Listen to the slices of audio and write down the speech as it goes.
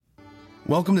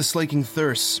Welcome to Slaking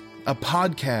Thirsts, a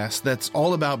podcast that's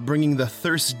all about bringing the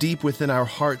thirst deep within our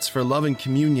hearts for love and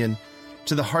communion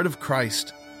to the heart of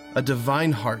Christ, a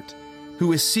divine heart,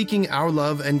 who is seeking our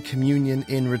love and communion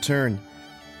in return.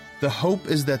 The hope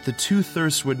is that the two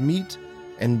thirsts would meet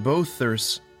and both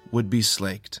thirsts would be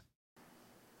slaked.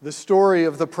 The story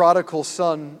of the prodigal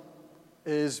son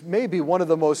is maybe one of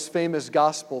the most famous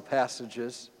gospel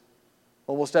passages.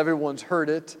 Almost everyone's heard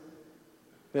it.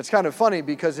 And it's kind of funny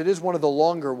because it is one of the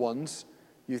longer ones.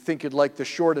 You think it'd like the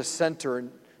shortest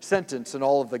sentence in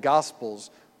all of the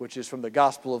Gospels, which is from the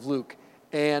Gospel of Luke,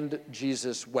 and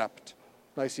Jesus wept.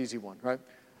 Nice, easy one, right?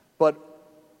 But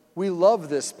we love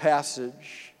this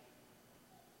passage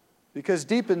because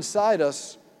deep inside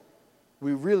us,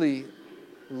 we really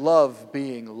love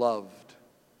being loved.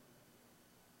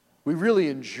 We really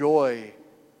enjoy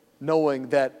knowing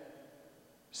that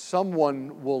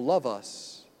someone will love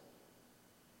us,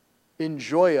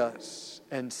 enjoy us,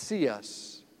 and see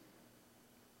us.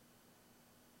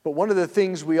 But one of the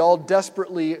things we all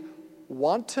desperately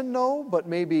want to know, but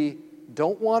maybe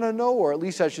don't want to know, or at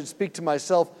least I should speak to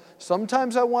myself,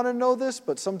 sometimes I want to know this,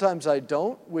 but sometimes I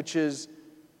don't, which is,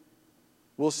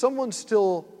 will someone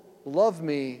still love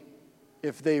me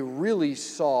if they really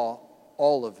saw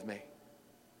all of me?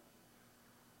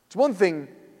 It's one thing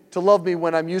to love me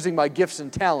when I'm using my gifts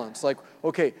and talents. Like,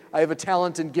 okay, I have a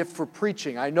talent and gift for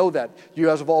preaching. I know that. You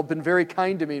guys have all been very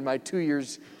kind to me in my 2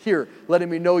 years here, letting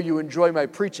me know you enjoy my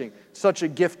preaching. Such a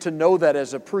gift to know that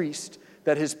as a priest,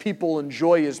 that his people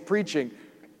enjoy his preaching.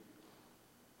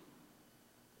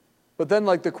 But then,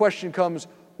 like, the question comes,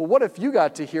 well, what if you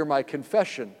got to hear my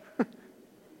confession?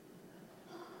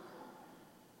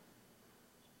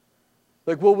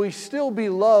 Like, will we still be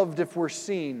loved if we're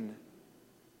seen?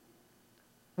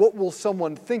 What will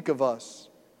someone think of us?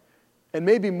 And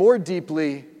maybe more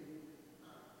deeply,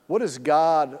 what does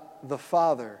God the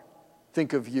Father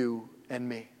think of you and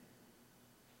me?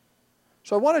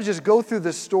 So I want to just go through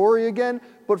this story again,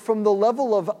 but from the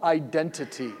level of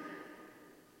identity.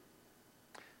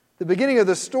 The beginning of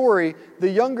the story, the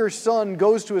younger son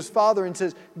goes to his father and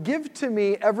says, "Give to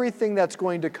me everything that's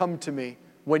going to come to me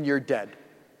when you're dead."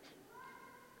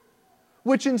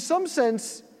 Which in some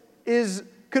sense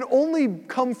could only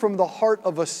come from the heart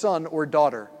of a son or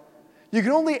daughter. You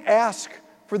can only ask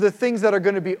for the things that are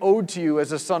going to be owed to you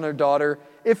as a son or daughter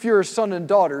if you're a son and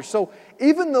daughter. So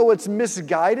even though it's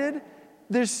misguided,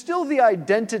 there's still the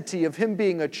identity of him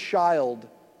being a child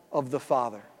of the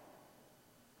Father.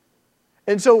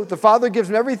 And so the Father gives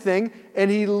him everything, and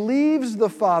he leaves the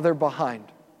Father behind.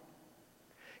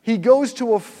 He goes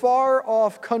to a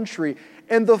far-off country,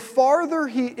 and the farther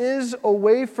he is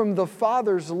away from the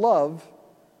Father's love,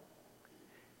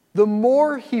 the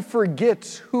more he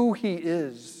forgets who he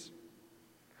is.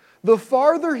 The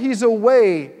farther he's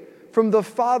away from the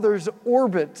Father's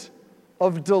orbit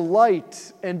of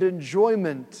delight and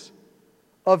enjoyment,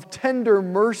 of tender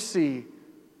mercy,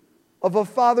 of a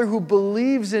Father who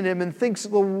believes in him and thinks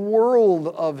the world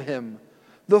of him,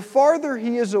 the farther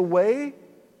he is away,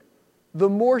 the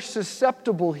more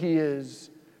susceptible he is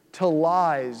to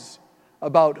lies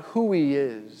about who he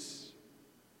is.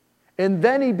 And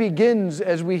then he begins,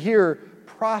 as we hear,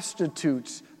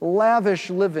 prostitutes,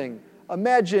 lavish living.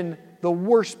 Imagine the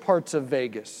worst parts of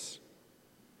Vegas.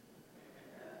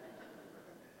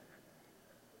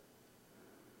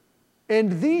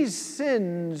 And these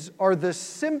sins are the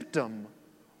symptom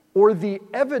or the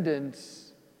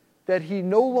evidence that he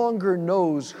no longer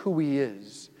knows who he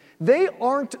is. They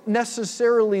aren't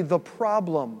necessarily the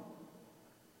problem.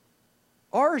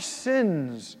 Our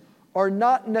sins are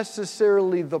not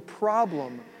necessarily the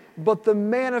problem, but the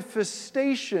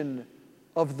manifestation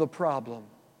of the problem.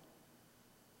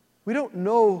 We don't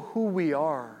know who we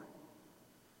are,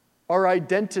 our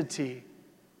identity.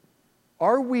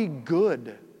 Are we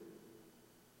good?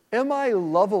 Am I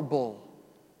lovable?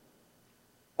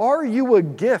 Are you a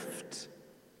gift?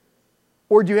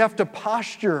 Or do you have to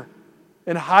posture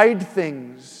and hide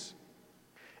things?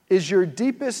 Is your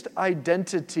deepest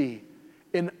identity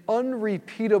an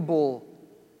unrepeatable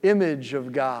image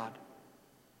of God?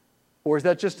 Or is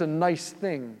that just a nice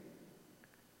thing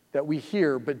that we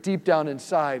hear, but deep down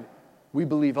inside, we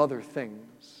believe other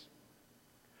things?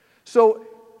 So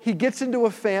he gets into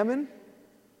a famine,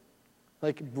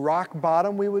 like rock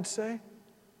bottom, we would say,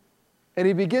 and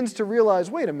he begins to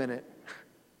realize, wait a minute,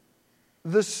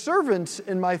 the servants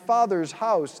in my father's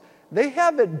house, they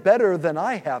have it better than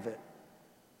I have it.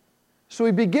 So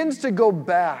he begins to go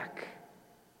back.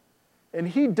 And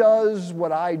he does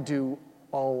what I do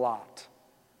a lot.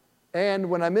 And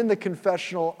when I'm in the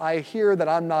confessional, I hear that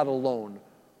I'm not alone.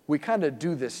 We kind of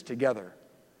do this together,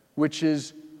 which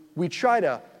is we try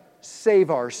to save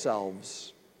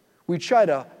ourselves. We try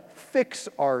to fix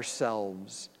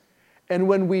ourselves. And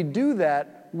when we do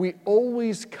that, we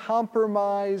always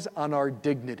compromise on our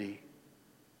dignity.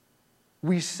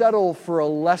 We settle for a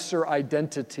lesser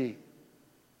identity.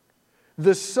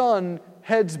 The son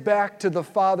heads back to the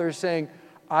father saying,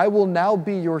 I will now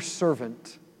be your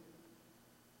servant.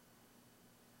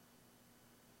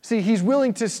 See, he's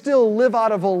willing to still live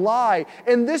out of a lie,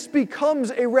 and this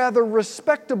becomes a rather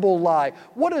respectable lie.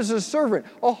 What is a servant?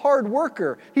 A hard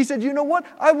worker. He said, you know what?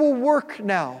 I will work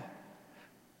now.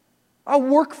 I'll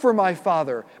work for my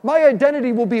father. My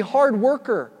identity will be hard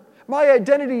worker. My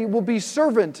identity will be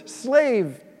servant,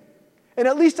 slave, and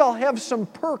at least I'll have some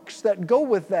perks that go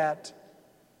with that.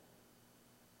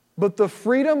 But the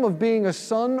freedom of being a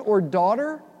son or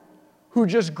daughter who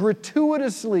just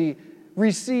gratuitously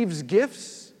receives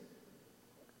gifts.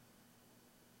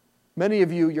 Many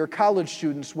of you, your college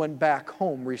students, went back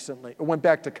home recently, or went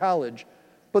back to college,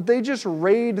 but they just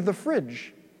raid the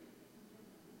fridge.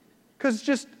 Because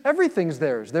just everything's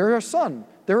theirs. They're a son,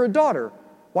 they're a daughter.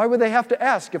 Why would they have to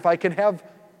ask if I can have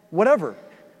whatever?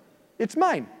 It's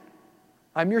mine.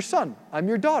 I'm your son, I'm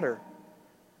your daughter.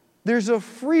 There's a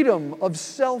freedom of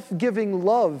self-giving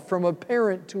love from a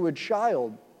parent to a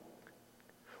child.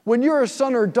 When you're a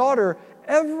son or daughter,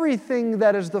 everything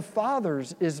that is the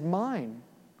Father's is mine.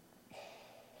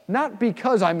 Not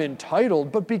because I'm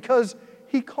entitled, but because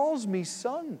He calls me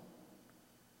son.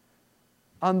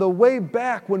 On the way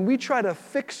back, when we try to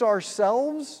fix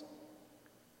ourselves,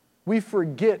 we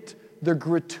forget the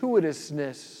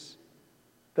gratuitousness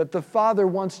that the Father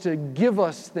wants to give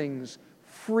us things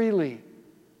freely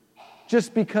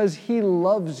just because He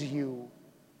loves you.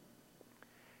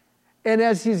 And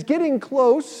as he's getting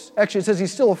close, actually it says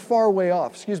he's still a far way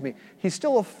off, He's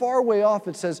still a far way off.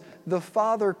 It says, the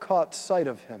Father caught sight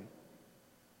of him.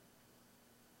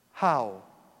 How?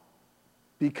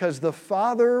 Because the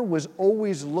Father was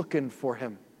always looking for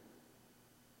him.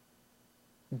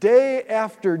 Day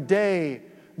after day,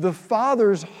 the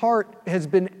Father's heart has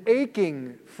been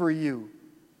aching for you.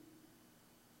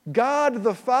 God,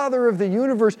 the Father of the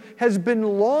universe, has been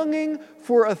longing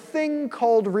for a thing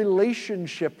called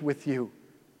relationship with you.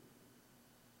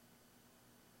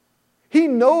 He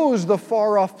knows the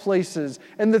far-off places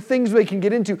and the things we can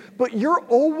get into, but you're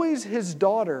always His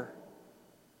daughter.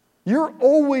 You're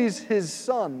always His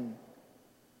son,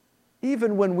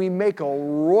 even when we make a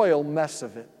royal mess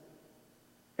of it.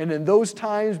 And in those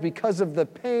times, because of the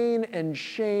pain and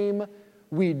shame,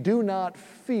 we do not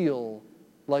feel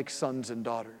like sons and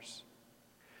daughters.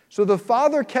 So the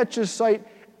Father catches sight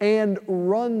and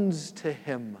runs to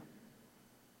him.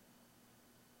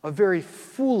 A very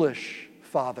foolish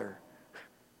father.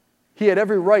 He had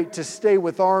every right to stay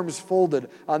with arms folded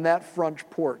on that front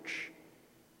porch.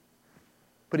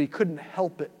 But he couldn't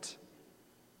help it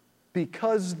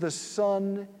because the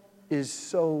Son is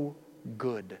so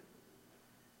good.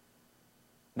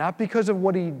 Not because of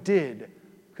what He did,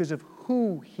 because of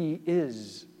who He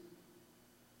is.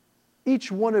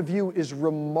 Each one of you is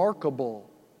remarkable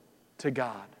to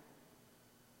God.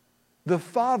 The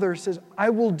Father says,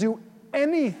 I will do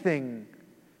anything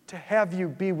to have you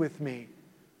be with me,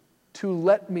 to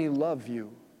let me love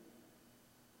you.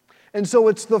 And so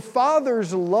it's the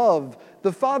Father's love.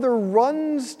 The Father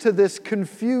runs to this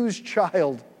confused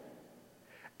child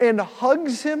and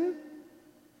hugs him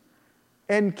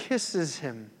and kisses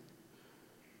him.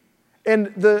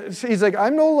 And he's like,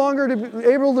 I'm no longer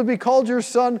able to be called your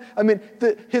son. I mean,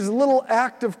 his little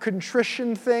act of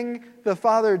contrition thing, the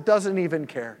Father doesn't even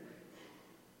care.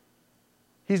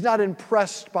 He's not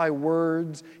impressed by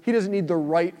words. He doesn't need the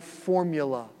right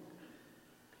formula.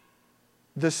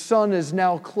 The Son is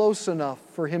now close enough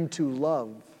for him to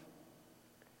love.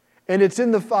 And it's in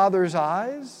the Father's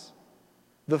eyes,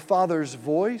 the Father's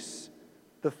voice,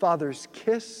 the Father's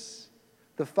kiss,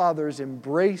 the Father's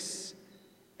embrace,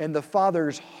 and the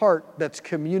Father's heart that's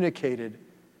communicated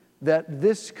that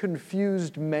this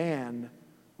confused man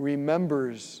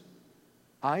remembers,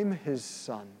 I'm his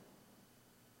son.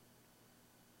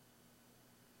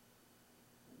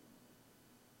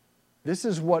 This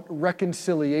is what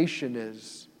reconciliation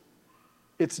is.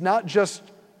 It's not just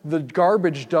the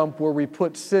garbage dump where we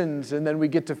put sins and then we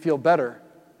get to feel better.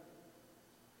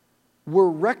 We're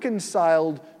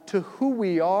reconciled to who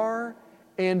we are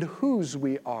and whose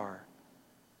we are.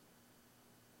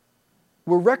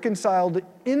 We're reconciled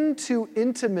into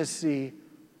intimacy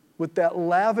with that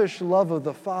lavish love of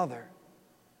the Father.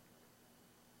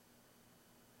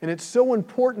 And it's so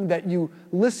important that you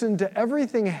listen to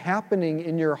everything happening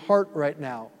in your heart right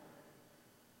now.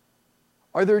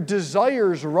 Are there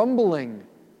desires rumbling?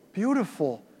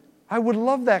 Beautiful. I would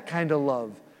love that kind of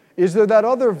love. Is there that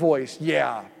other voice?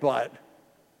 Yeah, but.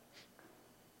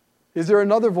 Is there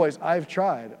another voice? I've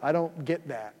tried. I don't get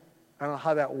that. I don't know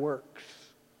how that works.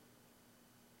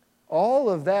 All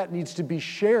of that needs to be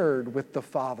shared with the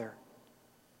Father.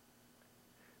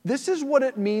 This is what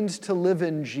it means to live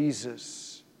in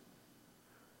Jesus.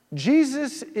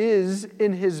 Jesus is,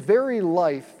 in his very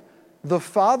life, the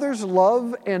Father's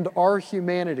love and our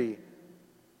humanity.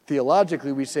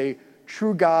 Theologically, we say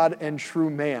true God and true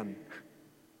man.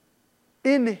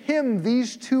 In him,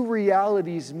 these two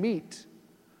realities meet.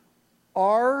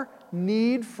 Our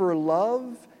need for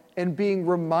love and being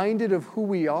reminded of who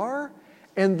we are,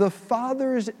 and the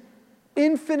Father's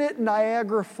infinite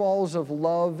Niagara Falls of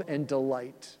love and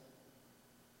delight.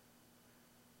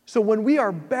 So when we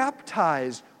are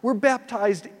baptized, we're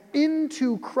baptized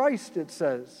into Christ, it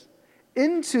says,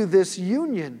 into this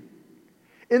union.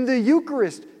 In the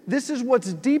Eucharist, this is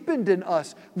what's deepened in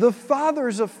us, the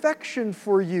Father's affection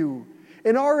for you,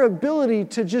 and our ability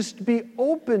to just be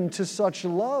open to such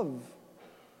love.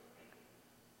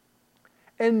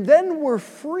 And then we're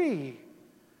free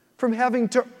from having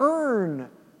to earn,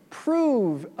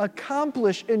 prove,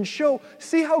 accomplish, and show,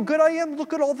 see how good I am,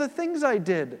 look at all the things I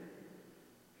did.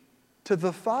 To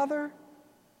the Father,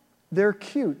 they're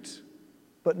cute,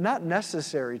 but not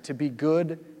necessary to be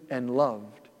good and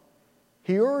loved.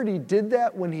 He already did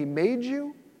that when he made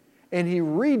you, and he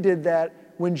redid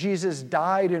that when Jesus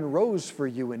died and rose for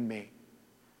you and me.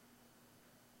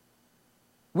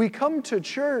 We come to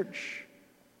church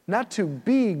not to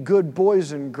be good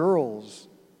boys and girls.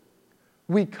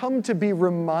 We come to be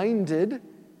reminded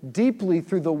deeply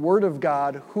through the Word of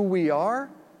God who we are,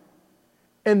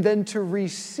 and then to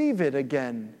receive it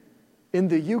again in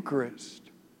the Eucharist.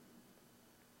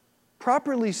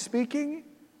 Properly speaking,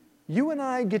 you and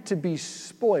I get to be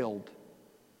spoiled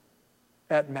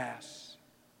at Mass.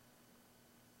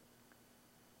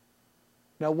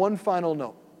 Now, one final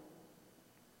note.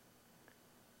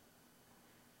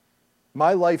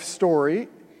 My life story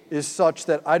is such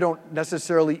that I don't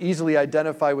necessarily easily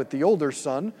identify with the older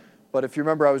son, but if you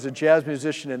remember, I was a jazz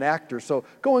musician and actor, so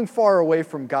going far away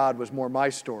from God was more my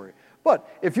story. But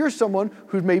if you're someone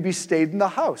who maybe stayed in the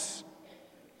house,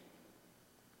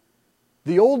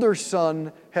 the older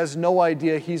son has no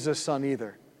idea he's a son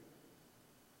either.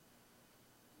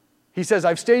 He says,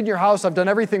 I've stayed in your house, I've done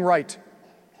everything right.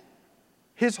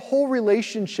 His whole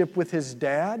relationship with his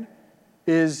dad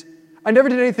is, I never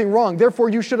did anything wrong, therefore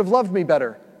you should have loved me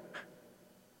better.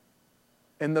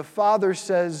 And the father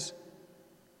says,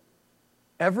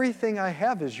 everything I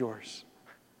have is yours.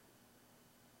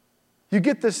 You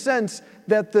get the sense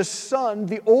that the son,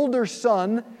 the older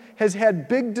son, has had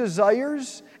big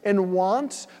desires and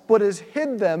wants, but has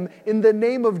hid them in the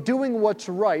name of doing what's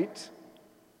right,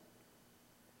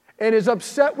 and is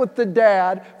upset with the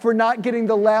dad for not getting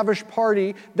the lavish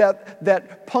party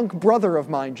that punk brother of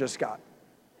mine just got.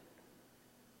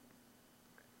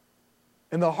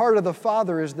 And the heart of the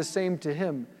Father is the same to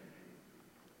him.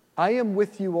 I am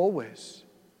with you always.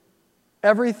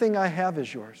 Everything I have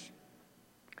is yours.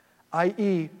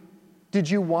 I.e., did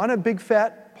you want a big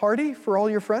fat party for all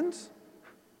your friends?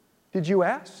 Did you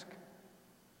ask?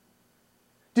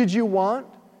 Did you want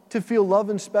to feel loved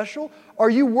and special? Are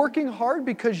you working hard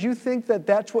because you think that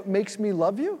that's what makes me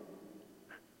love you?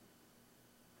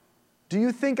 Do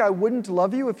you think I wouldn't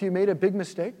love you if you made a big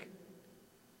mistake?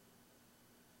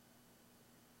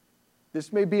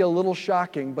 This may be a little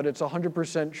shocking, but it's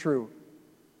 100% true.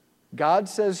 God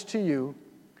says to you,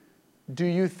 do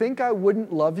you think I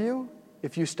wouldn't love you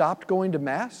if you stopped going to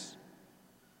Mass?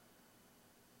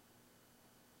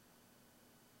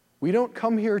 We don't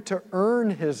come here to earn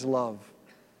his love.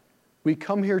 We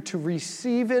come here to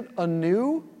receive it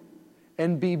anew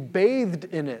and be bathed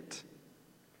in it.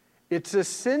 It's a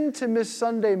sin to miss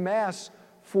Sunday Mass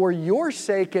for your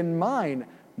sake and mine,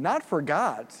 not for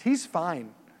God's. He's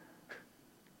fine.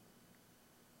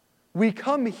 We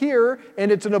come here,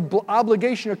 and it's an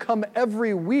obligation to come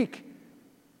every week,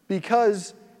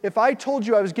 because if I told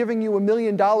you I was giving you $1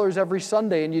 million every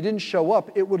Sunday and you didn't show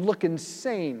up, it would look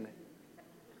insane.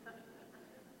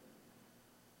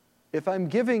 If I'm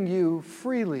giving you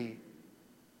freely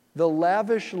the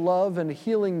lavish love and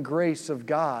healing grace of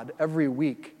God every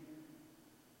week,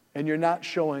 and you're not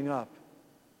showing up,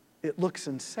 it looks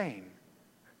insane.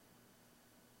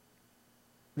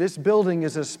 This building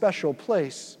is a special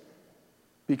place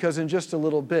because in just a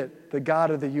little bit, the God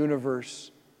of the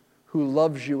universe, who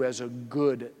loves you as a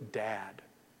good dad,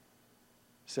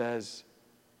 says,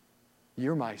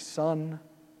 you're my son,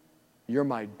 you're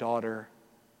my daughter.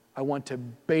 I want to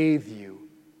bathe you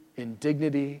in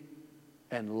dignity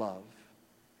and love.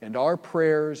 And our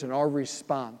prayers and our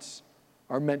response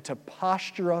are meant to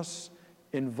posture us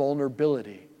in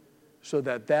vulnerability so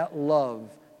that that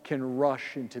love can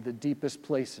rush into the deepest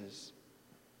places.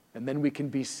 And then we can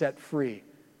be set free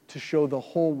to show the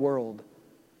whole world,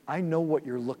 I know what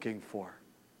you're looking for.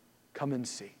 Come and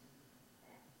see.